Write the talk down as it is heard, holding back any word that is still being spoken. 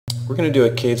We're going to do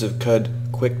a Caves of Qud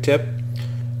quick tip.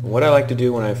 What I like to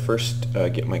do when I first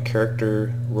get my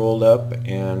character rolled up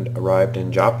and arrived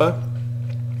in Joppa,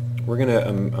 I'm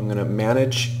going to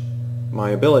manage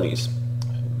my abilities,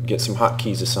 get some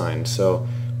hotkeys assigned. So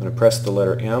I'm going to press the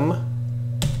letter M,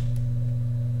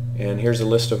 and here's a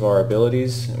list of our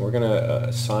abilities. And we're going to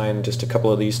assign just a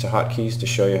couple of these to hotkeys to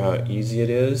show you how easy it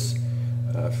is.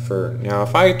 Now,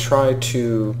 if I try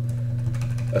to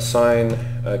assign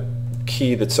a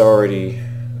key that's already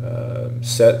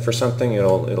set for something,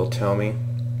 it'll tell me.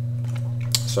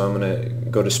 So I'm going to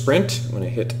go to sprint, I'm going to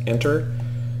hit enter,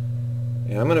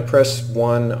 and I'm going to press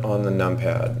 1 on the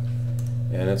numpad,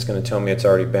 and it's going to tell me it's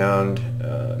already bound.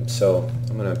 So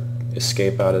I'm going to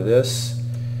escape out of this,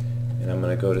 and I'm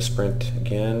going to go to sprint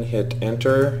again, hit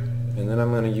enter, and then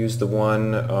I'm going to use the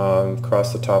 1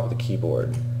 across the top of the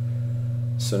keyboard.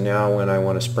 So now when I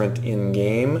want to sprint in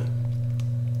game,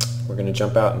 we're going to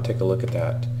jump out and take a look at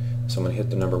that. So I'm going to hit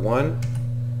the number 1,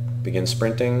 begin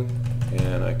sprinting,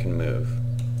 and I can move.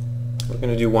 We're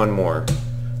going to do one more.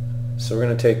 So we're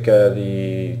going to take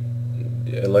the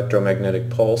electromagnetic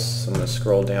pulse. I'm going to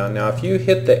scroll down. Now if you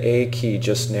hit the A key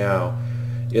just now,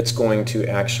 it's going to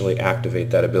actually activate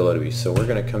that ability. So we're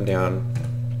going to come down,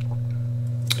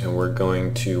 and we're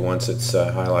going to, once it's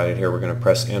highlighted here, we're going to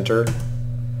press enter.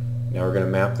 Now we're going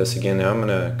to map this again. Now I'm going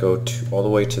to go all the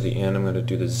way to the end. I'm going to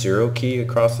do the 0 key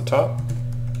across the top,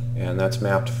 and that's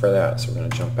mapped for that. So we're going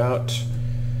to jump out,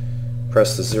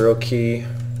 press the 0 key,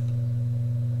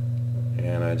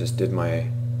 and I just did my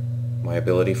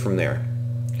ability from there.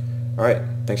 Alright,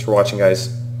 thanks for watching,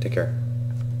 guys. Take care.